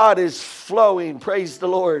of God is flowing, praise the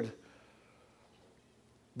Lord.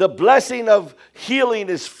 The blessing of healing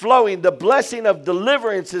is flowing. The blessing of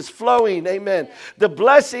deliverance is flowing. Amen. The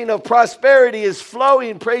blessing of prosperity is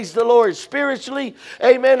flowing. Praise the Lord. Spiritually,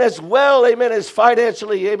 amen, as well, amen, as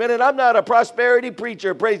financially. Amen. And I'm not a prosperity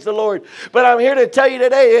preacher, praise the Lord. But I'm here to tell you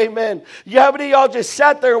today, amen. How many of y'all just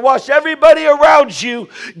sat there and watched everybody around you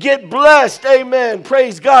get blessed? Amen.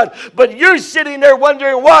 Praise God. But you're sitting there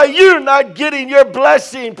wondering why you're not getting your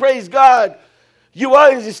blessing. Praise God. You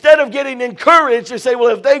are, instead of getting encouraged, you say, well,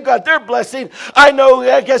 if they've got their blessing, I know,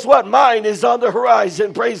 guess what? Mine is on the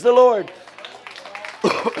horizon. Praise the Lord.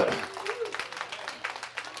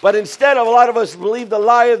 But instead of, a lot of us believe the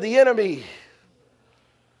lie of the enemy.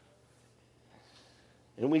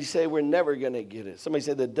 And we say we're never going to get it. Somebody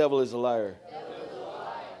said the devil is a liar.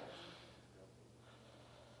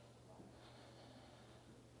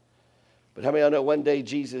 But how many of you know one day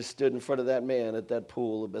Jesus stood in front of that man at that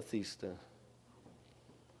pool of Bethesda?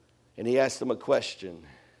 And he asked him a question.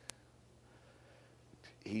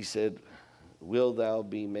 He said, will thou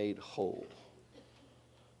be made whole?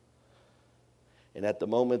 And at the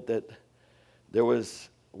moment that there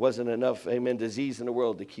wasn't enough, amen, disease in the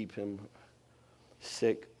world to keep him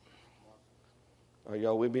sick. Are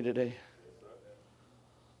y'all with me today?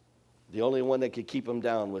 The only one that could keep him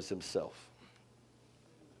down was himself.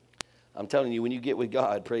 I'm telling you, when you get with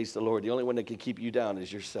God, praise the Lord, the only one that can keep you down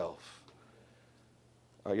is yourself.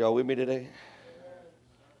 Are y'all with me today?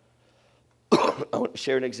 I want to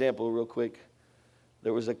share an example real quick.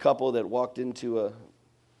 There was a couple that walked into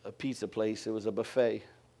a pizza place. It was a buffet.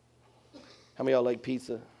 How many of y'all like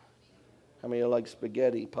pizza? How many of y'all like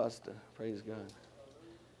spaghetti, pasta? Praise God.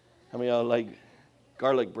 How many of y'all like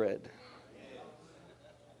garlic bread?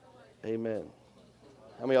 Amen.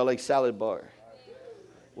 How many of y'all like salad bar?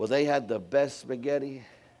 Well, they had the best spaghetti.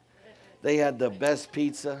 They had the best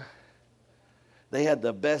pizza. They had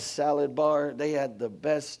the best salad bar. They had the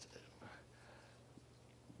best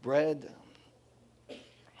bread.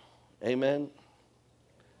 Amen.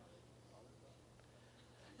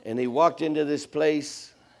 And he walked into this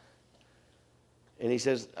place and he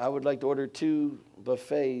says, I would like to order 2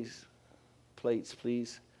 buffets, plates,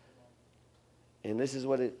 please. And this is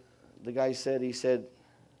what the guy said. He said,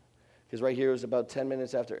 because right here it was about 10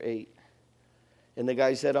 minutes after 8. And the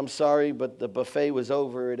guy said, I'm sorry, but the buffet was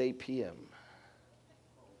over at 8 p.m.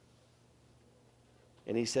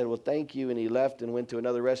 And he said, well, thank you. And he left and went to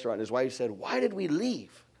another restaurant. And his wife said, why did we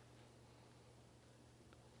leave?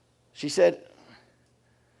 She said,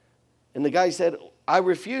 and the guy said, I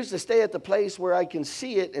refuse to stay at the place where I can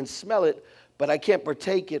see it and smell it, but I can't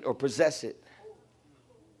partake it or possess it.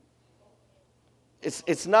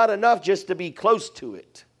 It's not enough just to be close to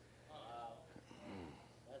it.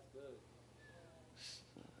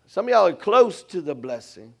 Some of y'all are close to the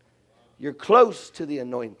blessing. You're close to the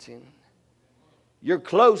anointing. You're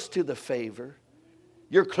close to the favor.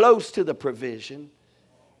 You're close to the provision.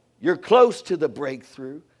 You're close to the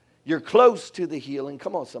breakthrough. You're close to the healing.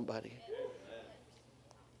 Come on, somebody.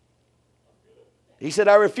 He said,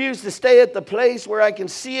 I refuse to stay at the place where I can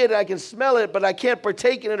see it, I can smell it, but I can't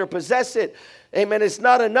partake in it or possess it. Amen. It's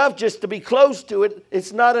not enough just to be close to it.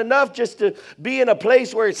 It's not enough just to be in a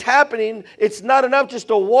place where it's happening. It's not enough just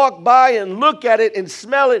to walk by and look at it and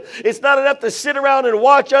smell it. It's not enough to sit around and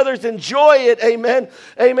watch others enjoy it. Amen.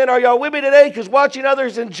 Amen. Are y'all with me today? Because watching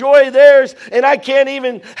others enjoy theirs and I can't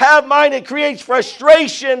even have mine, it creates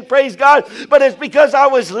frustration. Praise God. But it's because I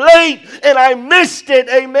was late and I missed it.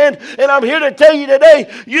 Amen. And I'm here to tell you today,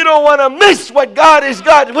 you don't want to miss what God has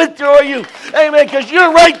got with you. Amen. Because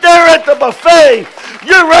you're right there at the buffet.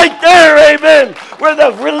 You're right there, amen, where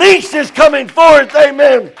the release is coming forth,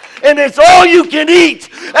 amen. And it's all you can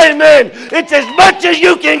eat, amen. It's as much as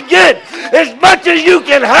you can get, as much as you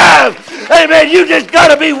can have, amen. You just got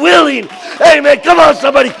to be willing, amen. Come on,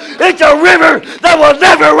 somebody. It's a river that will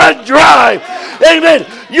never run dry, amen.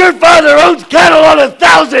 Your Father owns cattle on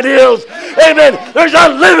 1,000 hills, amen. There's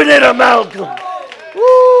unlimited amount.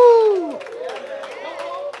 Woo!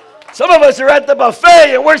 Some of us are at the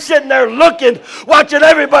buffet and we're sitting there looking, watching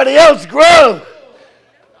everybody else grow.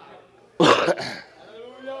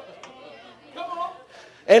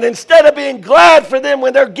 And instead of being glad for them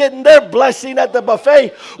when they're getting their blessing at the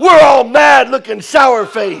buffet, we're all mad looking sour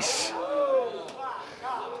face.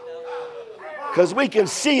 Because we can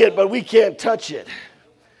see it, but we can't touch it.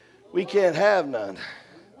 We can't have none.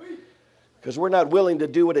 Because we're not willing to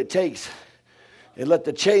do what it takes and let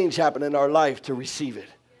the change happen in our life to receive it.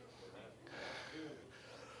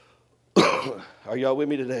 Are y'all with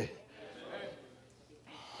me today?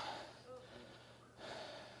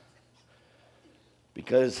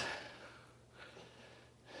 Because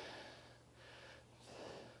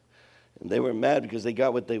and they were mad because they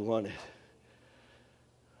got what they wanted.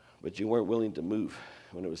 But you weren't willing to move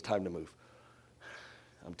when it was time to move.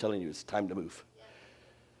 I'm telling you, it's time to move.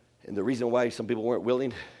 And the reason why some people weren't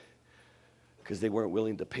willing, because they weren't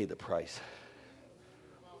willing to pay the price.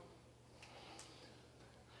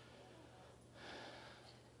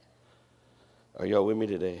 Are y'all with me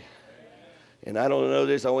today? And I don't know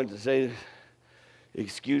this. I want to say,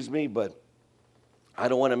 excuse me, but I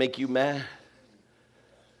don't want to make you mad.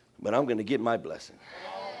 But I'm going to get my blessing.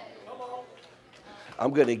 I'm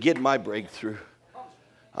going to get my breakthrough.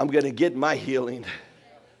 I'm going to get my healing.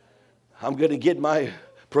 I'm going to get my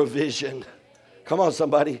provision. Come on,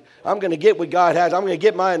 somebody. I'm going to get what God has. I'm going to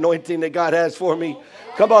get my anointing that God has for me.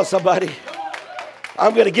 Come on, somebody.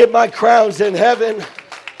 I'm going to get my crowns in heaven.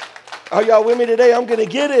 Are y'all with me today? I'm going to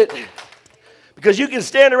get it. Because you can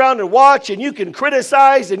stand around and watch and you can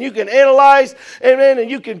criticize and you can analyze, amen,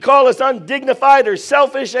 and you can call us undignified or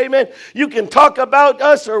selfish, amen. You can talk about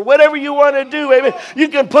us or whatever you want to do, amen. You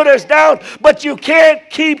can put us down, but you can't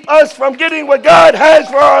keep us from getting what God has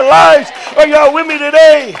for our lives. Are y'all with me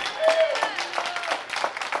today?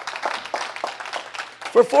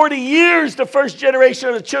 For 40 years, the first generation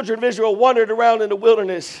of the children of Israel wandered around in the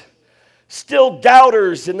wilderness. Still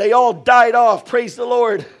doubters, and they all died off. Praise the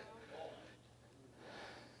Lord.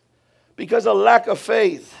 Because of lack of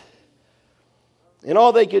faith. And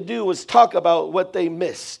all they could do was talk about what they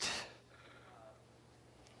missed.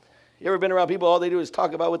 You ever been around people, all they do is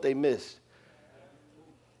talk about what they missed?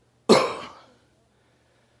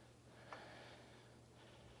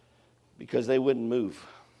 Because they wouldn't move.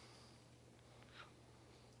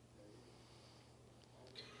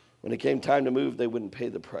 When it came time to move, they wouldn't pay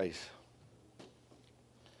the price.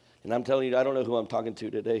 And I'm telling you, I don't know who I'm talking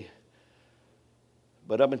to today.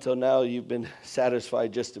 But up until now, you've been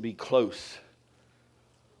satisfied just to be close.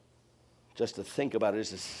 Just to think about it,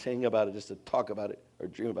 just to sing about it, just to talk about it or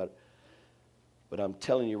dream about it. But I'm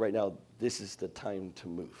telling you right now, this is the time to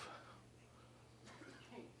move.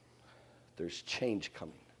 There's change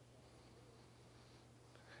coming.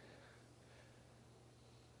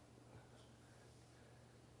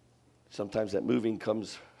 Sometimes that moving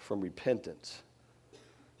comes from repentance.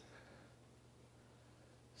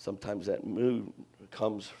 Sometimes that move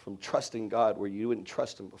comes from trusting God where you didn't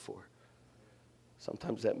trust Him before.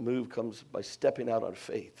 Sometimes that move comes by stepping out on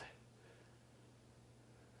faith.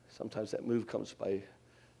 Sometimes that move comes by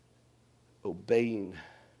obeying.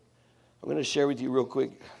 I'm going to share with you real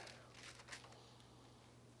quick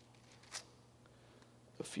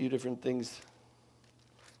a few different things.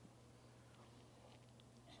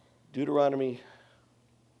 Deuteronomy .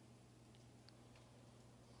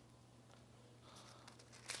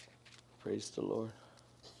 Praise the Lord.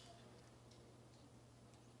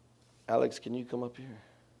 Alex, can you come up here?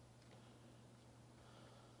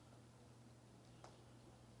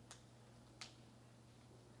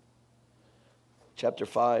 Chapter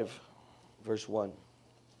 5, verse 1.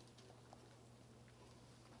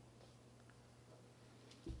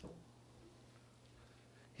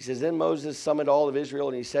 He says, Then Moses summoned all of Israel,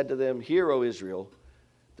 and he said to them, Hear, O Israel,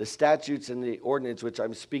 the statutes and the ordinance which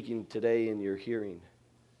I'm speaking today in your hearing,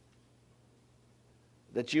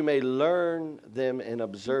 that you may learn them and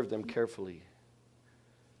observe them carefully.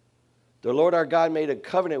 The Lord our God made a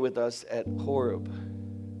covenant with us at Horeb.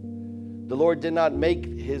 The Lord did not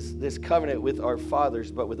make this covenant with our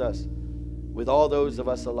fathers, but with us, with all those of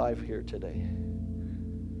us alive here today.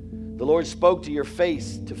 The Lord spoke to your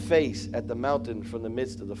face to face at the mountain from the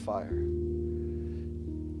midst of the fire.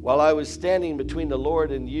 While I was standing between the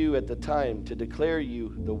Lord and you at the time to declare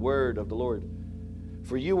you the word of the Lord,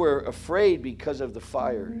 for you were afraid because of the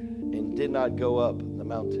fire and did not go up the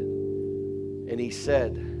mountain. And he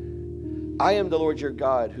said, I am the Lord your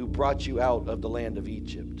God who brought you out of the land of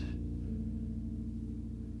Egypt,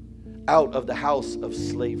 out of the house of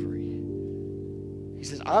slavery. He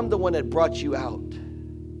says, I'm the one that brought you out.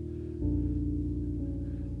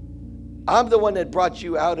 I'm the one that brought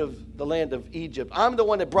you out of the land of Egypt. I'm the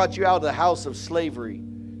one that brought you out of the house of slavery.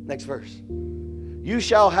 Next verse. You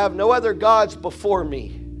shall have no other gods before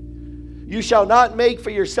me. You shall not make for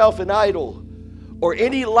yourself an idol or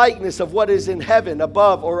any likeness of what is in heaven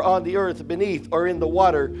above or on the earth beneath or in the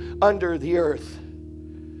water under the earth.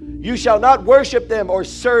 You shall not worship them or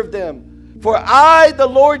serve them. For I, the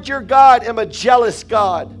Lord your God, am a jealous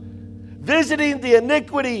God, visiting the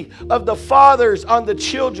iniquity of the fathers on the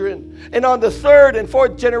children and on the third and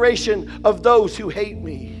fourth generation of those who hate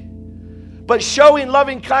me, but showing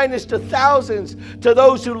loving kindness to thousands, to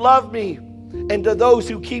those who love me and to those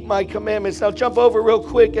who keep my commandments. Now jump over real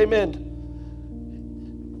quick, amen,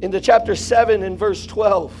 into chapter 7 and verse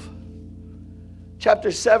 12.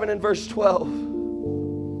 Chapter 7 and verse 12.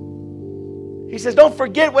 He says, don't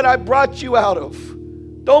forget what I brought you out of.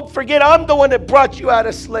 Don't forget, I'm the one that brought you out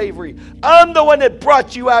of slavery. I'm the one that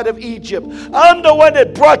brought you out of Egypt. I'm the one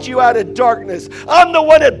that brought you out of darkness. I'm the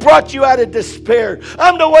one that brought you out of despair.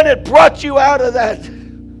 I'm the one that brought you out of that.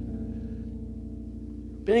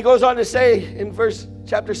 Then he goes on to say in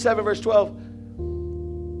chapter 7, verse 12,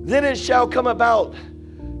 then it shall come about,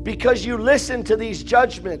 because you listen to these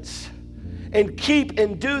judgments and keep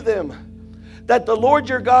and do them, that the Lord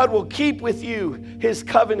your God will keep with you his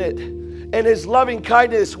covenant and his loving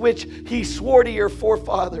kindness, which he swore to your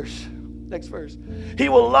forefathers. Next verse. He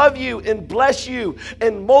will love you and bless you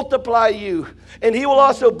and multiply you. And he will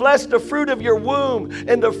also bless the fruit of your womb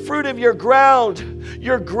and the fruit of your ground,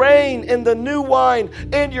 your grain and the new wine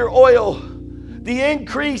and your oil, the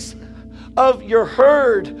increase of your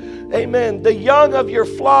herd, amen, the young of your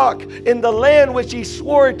flock, in the land which he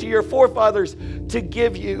swore to your forefathers to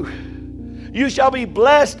give you. You shall be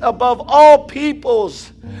blessed above all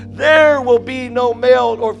peoples. There will be no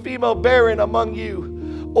male or female barren among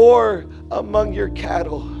you or among your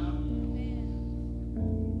cattle.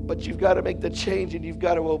 But you've got to make the change and you've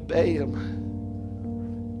got to obey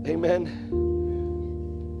him. Amen.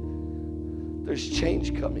 There's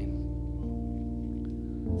change coming.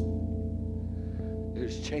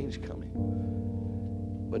 There's change coming.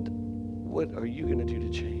 But what are you going to do to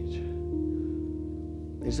change?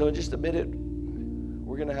 And so in just a minute,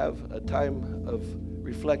 we're going to have a time of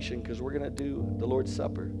reflection because we're going to do the Lord's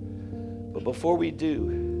Supper. But before we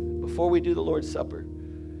do the Lord's Supper,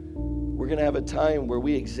 we're going to have a time where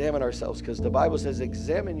we examine ourselves, because the Bible says,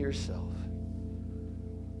 examine yourself.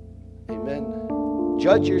 Amen.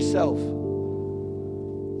 Judge yourself.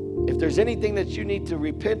 If there's anything that you need to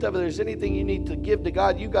repent of, if there's anything you need to give to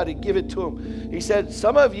God, you got to give it to him. He said,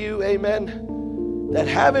 some of you, amen, that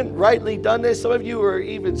haven't rightly done this, some of you are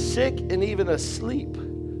even sick and even asleep,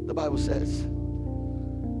 the Bible says.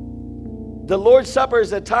 The Lord's Supper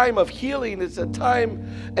is a time of healing. It's a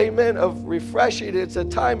time, amen, of refreshing. It's a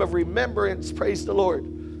time of remembrance, praise the Lord.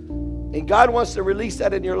 And God wants to release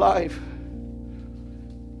that in your life.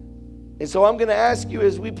 And so I'm going to ask you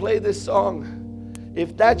as we play this song,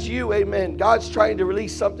 if that's you, amen, God's trying to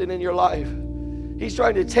release something in your life. He's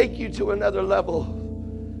trying to take you to another level.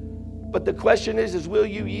 But the question is will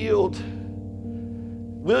you yield?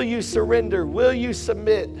 Will you surrender? Will you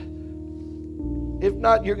submit? If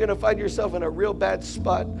not, you're going to find yourself in a real bad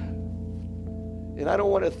spot. And I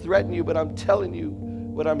don't want to threaten you, but I'm telling you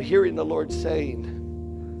what I'm hearing the Lord saying.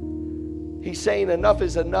 He's saying enough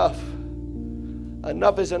is enough.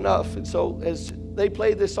 Enough is enough. And so as they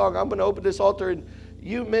play this song, I'm going to open this altar, and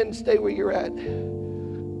you men stay where you're at.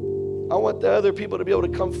 I want the other people to be able to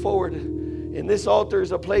come forward. And this altar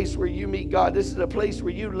is a place where you meet God. This is a place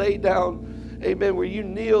where you lay down, amen, where you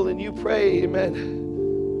kneel and you pray, amen.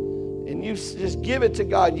 and you just give it to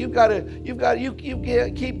God. You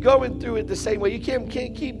can't keep going through it the same way. You can't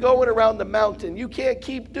keep going around the mountain. You can't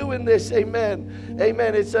keep doing this. Amen.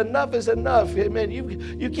 Amen. It's enough is enough. Amen.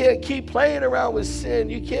 You can't keep playing around with sin.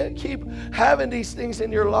 You can't keep having these things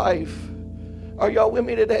in your life. Are y'all with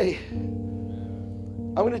me today?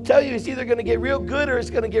 I'm going to tell you, it's either going to get real good or it's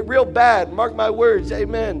going to get real bad. Mark my words.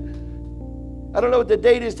 Amen. I don't know what the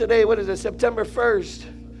date is today. What is it? September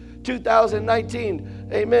 1st, 2019.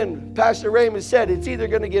 Amen. Pastor Raymond said it's either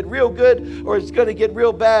going to get real good or it's going to get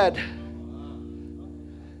real bad.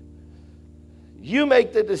 You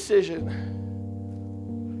make the decision.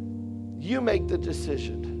 You make the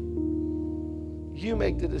decision. You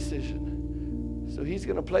make the decision. So he's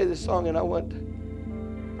going to play this song, and I want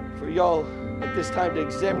for y'all at this time to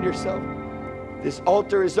examine yourself. This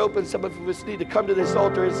altar is open. Some of us need to come to this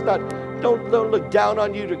altar. It's not, don't look down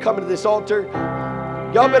on you to come to this altar.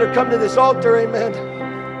 Y'all better come to this altar, amen.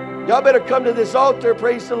 Y'all better come to this altar,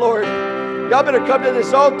 praise the Lord. Y'all better come to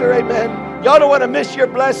this altar, amen. Y'all don't want to miss your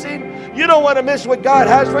blessing. You don't want to miss what God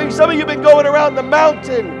has for you. Some of you have been going around the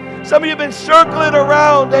mountain. Some of you have been circling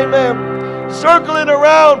around, amen. Circling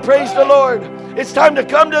around, praise the Lord. It's time to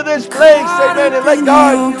come to this place, amen, and let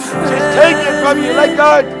God just take it from you. Let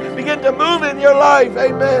God begin to move in your life,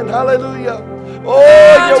 amen. Hallelujah.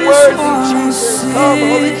 Oh, you're worthy, Jesus. Come,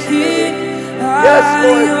 Holy Spirit. Yes,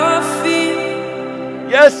 Lord.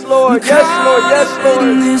 Yes, Lord. Yes, Lord. Yes,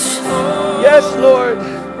 Lord. Yes, Lord.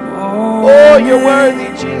 Oh, you're worthy,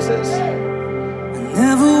 Jesus.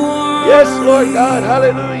 Yes, Lord God.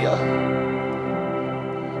 Hallelujah.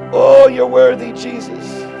 Oh, you're worthy,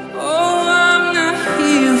 Jesus. Oh, I'm not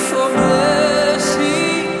here for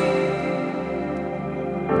blessing.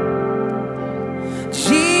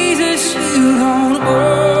 Jesus, you don't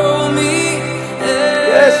owe me.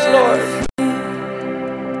 Yes, Lord.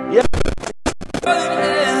 Yes.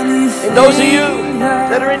 And those of you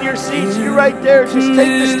that are in your seats, you right there, just take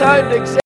this time to examine.